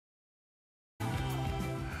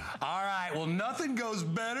All right, well, nothing goes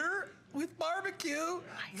better with barbecue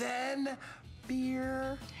than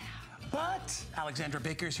beer. But Alexandra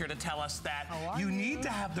Baker is here to tell us that you need to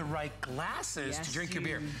have the right glasses to drink your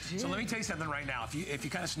beer. So let me tell you something right now. If you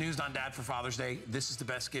kind of snoozed on Dad for Father's Day, this is the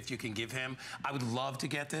best gift you can give him. I would love to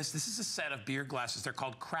get this. This is a set of beer glasses. They're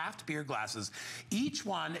called craft beer glasses. Each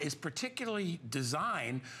one is particularly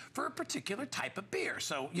designed for a particular type of beer.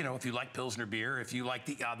 So, you know, if you like Pilsner beer, if you like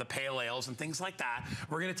the pale ales and things like that,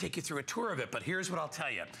 we're going to take you through a tour of it. But here's what I'll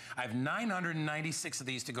tell you. I have 996 of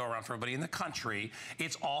these to go around for everybody in the country.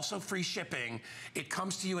 It's also free shipping. It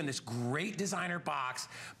comes to you in this great designer box,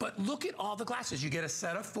 but look at all the glasses. You get a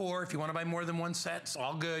set of 4. If you want to buy more than one set, it's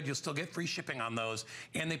all good. You'll still get free shipping on those,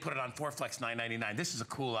 and they put it on 4 Flex $9.99. This is a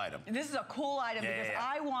cool item. This is a cool item because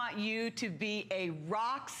I want you to be a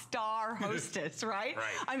rock star hostess, right?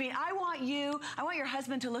 I mean, I want your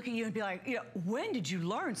husband to look at you and be like, you know, when did you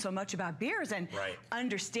learn so much about beers? And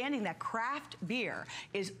understanding that craft beer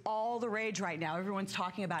is all the rage right now. Everyone's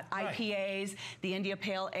talking about IPAs, the India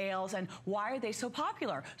Pale Ales, and why are they so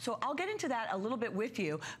popular? So I'll get into that a little bit with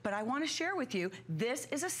you, but I want to share with you, this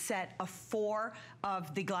is a set of 4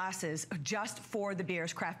 of the glasses just for the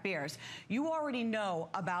beers, craft beers. You already know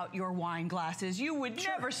about your wine glasses. You would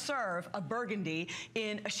never serve a Burgundy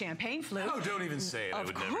in a champagne flute. Oh, don't even say it.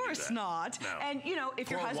 Of course not. No. And you know, if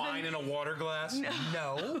your husband... wine in a water glass?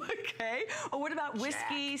 No. Okay. Or what about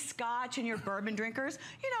whiskey, scotch, and your bourbon drinkers?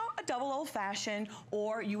 You know, a double old fashioned,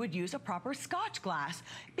 or you would use a proper scotch glass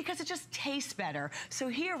because it just tastes better. So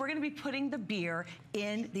here we're going to be putting the beer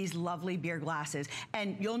in these lovely beer glasses,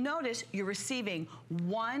 and you'll notice you're receiving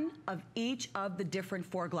 1 of each of the different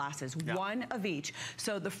 4 glasses, 1 of each.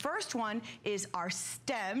 So the first one is our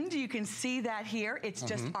stemmed. You can see that here. It's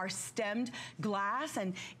just our stemmed glass,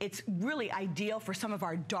 and it's really ideal for some of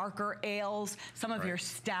our darker ales, some of your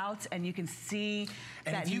stouts, and you can see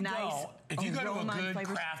that nice if you go to a good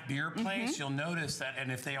craft beer place, you'll notice that, and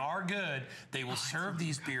if they are good, they will serve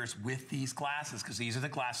these beers with these glasses, because these are the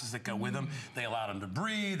glasses that go with them. They allow them to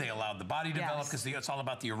breathe, they allow the body to develop, because it's all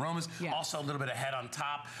about the aromas. Also a little bit of head on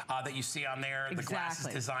top that you see on there. The glass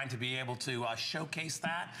is designed to be able to showcase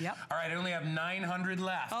that. All right, I only have 900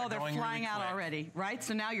 left. Oh, they're flying out already, right?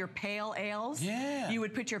 So now your pale ales. You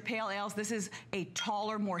would put your pale ales. This is a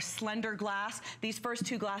taller, more slender glass. These first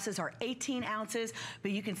 2 glasses are 18 ounces,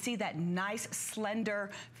 but you can see that nice,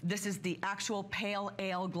 slender, this is the actual pale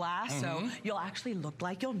ale glass, so you'll actually look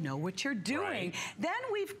like you'll know what you're doing. Then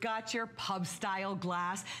we've got your pub style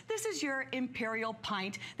glass. This is your imperial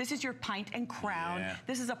pint. This is your pint and crown.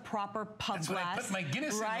 This is a proper pub glass. I put my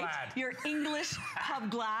Guinness in, lad. Your English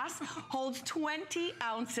pub glass holds 20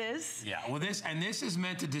 ounces. Well, this is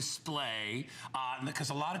meant to display,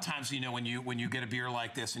 because a lot of times, you know, when you get a beer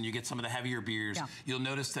like this and you get some of the heavier beers, you'll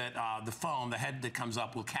notice that the foam, the head that comes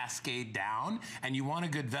up, will cascade down, and you want a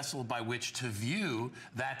good vessel by which to view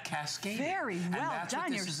that cascade. Very well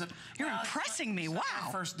done. You're impressing me. Wow.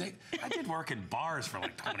 First date. I did work in bars for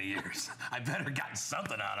like 20 years. I better gotten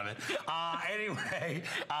something out of it. Anyway,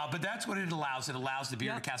 but that's what it allows. It allows the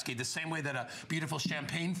beer to cascade the same way that a beautiful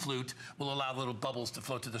champagne flute will allow little bubbles to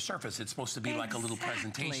float to the surface. It's supposed to be like a little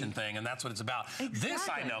presentation thing, and that's what it's about. This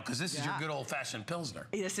I know, because this is your good old-fashioned Pilsner.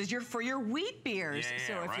 This is for your wheat beers.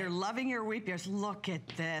 So if you're loving your wheat beers, look at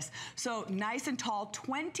this. So nice and tall,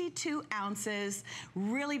 22 ounces,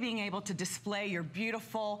 really being able to display your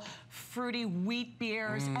beautiful, fruity wheat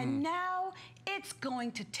beers. And now it's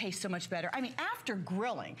going to taste so much better. I mean, after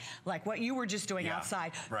grilling, like what you were just doing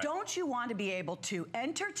outside, don't you want to be able to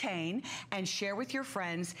entertain and share with your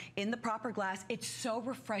friends in the proper glass? It's so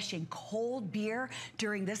refreshing. Cold beer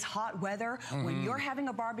during this hot weather, when you're having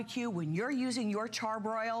a barbecue, when you're using your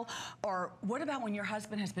charbroil, or what about when your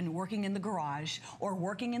husband has been working in the garage or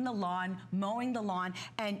working in the lawn, mowing the lawn,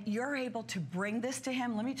 and you're able to bring this to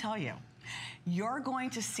him? Let me tell you, you're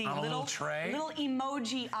going to see little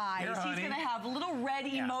emoji eyes. He's going to have little red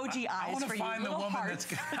emoji eyes for you.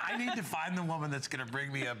 I need to find the woman that's going to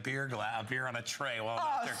bring me a beer on a tray while I'm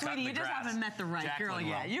out there cutting the grass. Sweetie, you just haven't met the right girl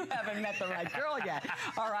yet. You haven't met the right girl yet.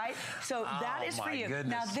 All right? So that is for you.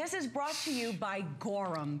 Now, this is brought to you by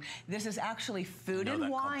Gorham. This is actually Food and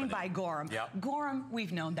Wine by Gorham. Gorham,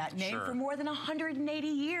 we've known that name for more than 180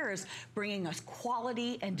 years, bringing us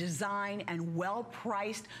quality and design and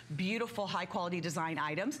well-priced, beautiful, high-quality design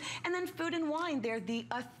items. And then Food and Wine, they're the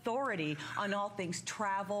authority on all things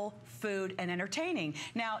travel, food, and entertaining.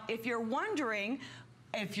 Now, if you're wondering,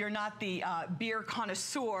 if you're not the beer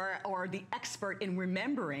connoisseur or the expert in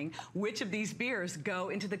remembering which of these beers go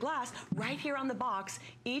into the glass, right here on the box,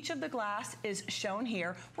 each of the glass is shown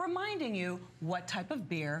here, reminding you what type of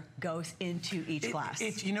beer goes into each glass.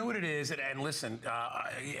 You know what it is, and listen,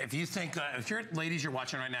 if you think, if you're ladies, you're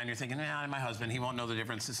watching right now and you're thinking, nah, my husband, he won't know the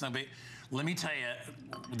difference. It's not big. Let me tell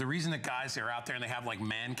you, the reason that guys are out there and they have like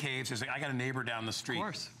man caves is like, I got a neighbor down the street. Of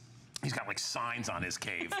course. He's got like signs on his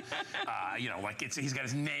cave, you know, like he's got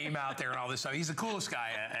his name out there and all this stuff. He's the coolest guy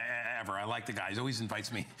ever. I like the guy. He always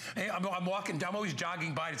invites me. Hey, I'm walking, I'm always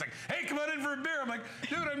jogging by. And he's like, hey, come on in for a beer. I'm like,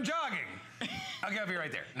 dude, I'm jogging. I'll get a beer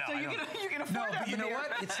right there. No, so you can afford no, but you know beer.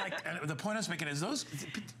 what? It's like, the point I was making is those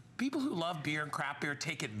people who love beer and craft beer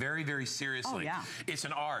take it very, very seriously. Oh, yeah. It's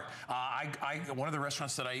an art. One of the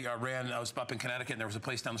restaurants that I ran, I was up in Connecticut, and there was a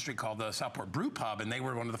place down the street called the Southport Brew Pub, and they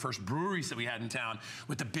were one of the first breweries that we had in town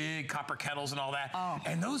with the big copper kettles and all that. Oh.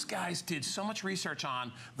 And those guys did so much research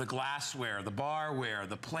on the glassware, the barware,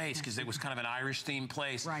 the place, because it was kind of an Irish-themed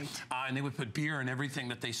place. Right. And they would put beer in everything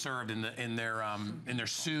that they served in their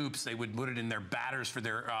soups. They would put it in their batters for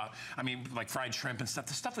their, I mean, like fried shrimp and stuff.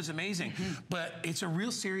 The stuff was amazing. But it's a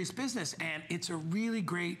real serious business, and it's a really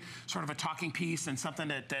great sort of a talking piece and something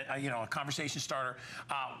that you know, a conversation starter.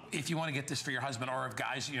 If you want to get this for your husband, or if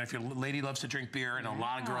guys, you know, if your lady loves to drink beer, and a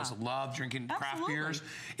lot of girls love drinking craft beers,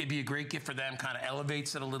 it'd be a great gift for them. Kind of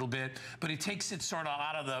elevates it a little bit, but it takes it sort of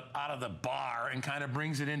out of the bar and kind of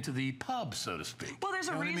brings it into the pub, so to speak. Well, there's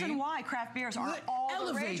a reason why craft beers are all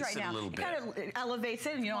the rage right now. It kind of elevates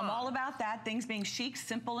it, and you know, I'm all about that. Things being chic,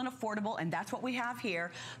 simple, and affordable, and that's what we have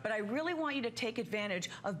here. But I really want you to take advantage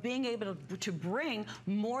of being able to bring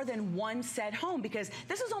more than one set home, because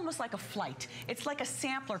this is almost like a flight. It's like a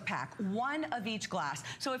sampler pack, one of each glass.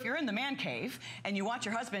 So if you're in the man cave and you want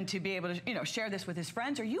your husband to be able to, you know, share this with his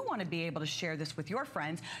friends, or you want to be able to share this with your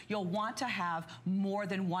friends, you'll want to have more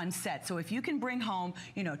than one set. So if you can bring home,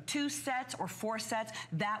 you know, 2 sets or 4 sets,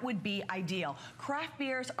 that would be ideal. Craft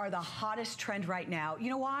beers are the hottest trend right now. You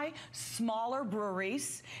know why? Smaller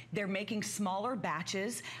breweries, they're making smaller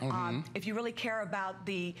batches. If you really care about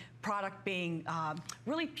the product being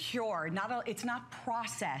really pure, it's not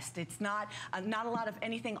processed, it's not a lot of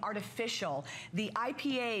anything artificial. The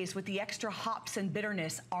IPAs with the extra hops and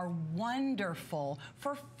bitterness are wonderful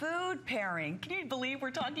for food pairing. Can you believe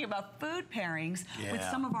we're talking about food pairings with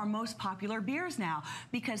some of our most popular beers now?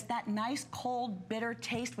 Because that nice cold bitter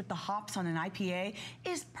taste with the hops on an IPA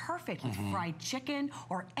is perfect with fried chicken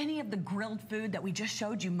or any of the grilled food that we just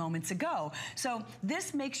showed you moments ago. So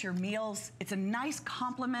this makes your meals, it's a nice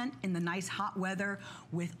complement in the nice hot weather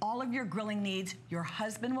with all of your grilling needs. Your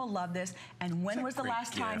husband will love this. And when was the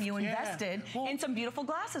last time you invested in some beautiful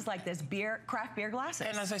glasses like this, craft beer glasses?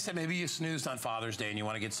 And as I said, maybe you snoozed on Father's Day and you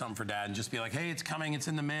want to get something for Dad and just be like, hey, it's coming, it's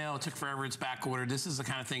in the mail, it took forever, it's back ordered. This is the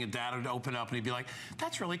kind of thing that Dad would open up and he'd be like,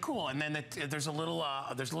 that's really cool. And then there's a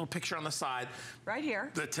little picture on the side right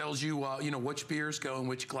here that tells you you know, which beers go in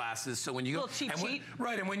which glasses. So when you go,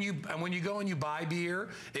 and when you go and you buy beer,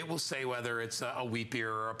 it will say whether it's a wheat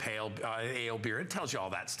beer or a pale ale beer. It tells you all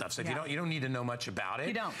that stuff. So if you don't need to know much about it.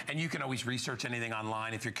 You don't. And you can always research anything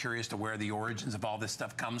online if you're curious to where the origins of all this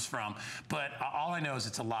stuff comes from. But all I know is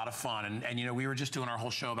it's a lot of fun. And you know, we were just doing our whole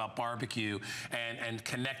show about barbecue and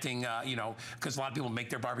connecting, you know, because a lot of people make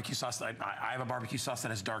their barbecue sauce. I have a barbecue sauce that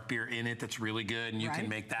has dark beer in it that's really good, and you can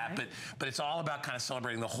make that. But it's all about kind of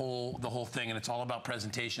celebrating the whole thing, and it's all about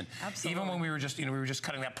presentation. Absolutely. Even when we were just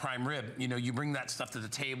cutting that prime rib, you know, you bring that stuff to the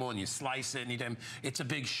table and you slice it, and it's a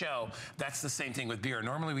big show. That's the same thing with beer.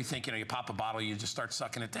 Normally we think, you know, you pop a bottle, you just start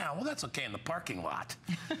sucking it down. Well, that's okay in the parking lot.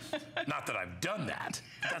 Not that I've done that.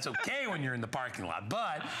 That's okay when you're in the parking lot.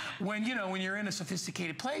 But when you're in a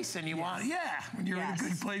sophisticated place and you want, when you're in a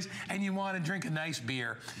good place and you want to drink a nice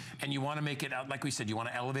beer and you want to make it, like we said, you want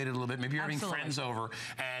to elevate it a little bit. Maybe you're having friends over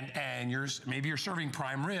and maybe you're serving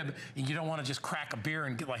prime rib and you don't want to just crack a beer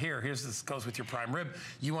and get like, here's this goes with your prime rib.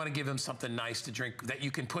 You want to give them something nice to drink that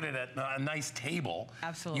you can put it at a nice table.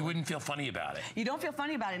 Absolutely. You wouldn't feel funny about it. You don't feel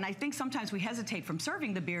funny about it. And I think sometimes we hesitate from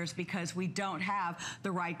serving the beers because we don't have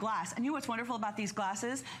the right glass. And you know what's wonderful about these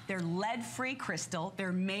glasses? They're lead-free crystal.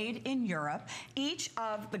 They're made in Europe. Each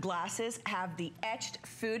of the glasses have the etched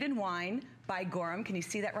Food and Wine by Gorham. Can you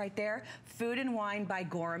see that right there? Food and Wine by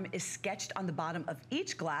Gorham is sketched on the bottom of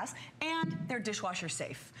each glass, and they're dishwasher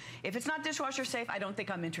safe. If it's not dishwasher safe, I don't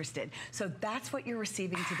think I'm interested. So that's what you're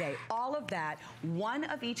receiving today. All of that, one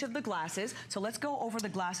of each of the glasses. So let's go over the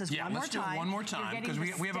glasses one more time. Yeah, let's do it one more time, because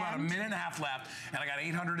we have about a minute and a half left, and I got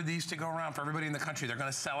 800 of these to go around for everybody in the country. They're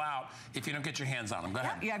going to sell out if you don't get your hands on them. Go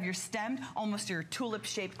ahead. You have your stemmed, almost your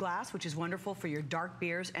tulip-shaped glass, which is wonderful for your dark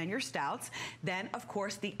beers and your stouts. Then, of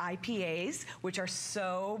course, the IPAs. case, which are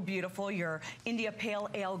so beautiful. Your India Pale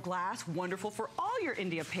Ale glass, wonderful for all your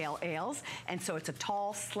India Pale Ales. And so it's a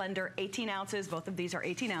tall, slender 18 ounces. Both of these are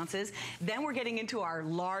 18 ounces. Then we're getting into our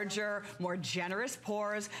larger, more generous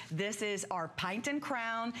pours. This is our pint and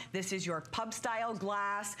crown. This is your pub style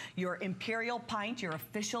glass, your imperial pint, your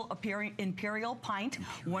official imperial pint.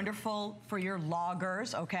 Wonderful for your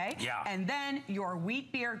lagers, okay? Yeah. And then your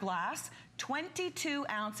wheat beer glass, 22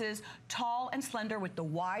 ounces, tall and slender with the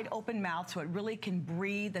wide open mouth so it really can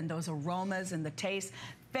breathe and those aromas and the taste.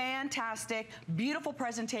 Fantastic, beautiful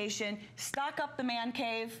presentation. Stock up the man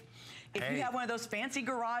cave. If you have one of those fancy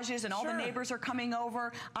garages and all the neighbors are coming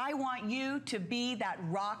over, I want you to be that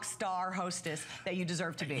rock star hostess that you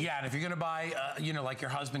deserve to be. Yeah, and if you're going to buy, you know, like your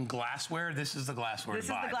husband glassware, this is the glassware to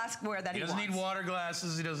buy. This is the glassware that he wants. He doesn't need water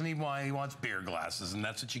glasses, he doesn't need wine, he wants beer glasses, and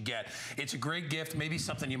that's what you get. It's a great gift, maybe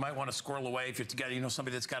something you might want to squirrel away if you're together, you know,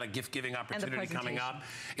 somebody that's got a gift-giving opportunity coming up.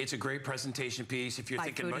 It's a great presentation piece. If you're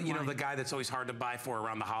thinking about, you know, the guy that's always hard to buy for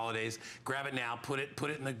around the holidays, grab it now, put it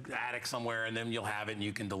in the attic somewhere, and then you'll have it, and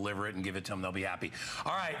you can deliver it and give it to them. They'll be happy.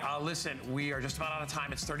 All right, listen, we are just about out of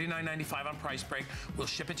time. It's $39.95 on Price Break. We'll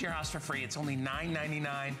ship it to your house for free. It's only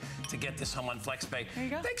 $9.99 to get this home on FlexPay. There you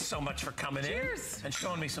go. Thanks so much for coming in and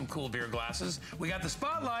showing me some cool beer glasses. We got the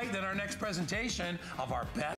spotlight, then our next presentation of our best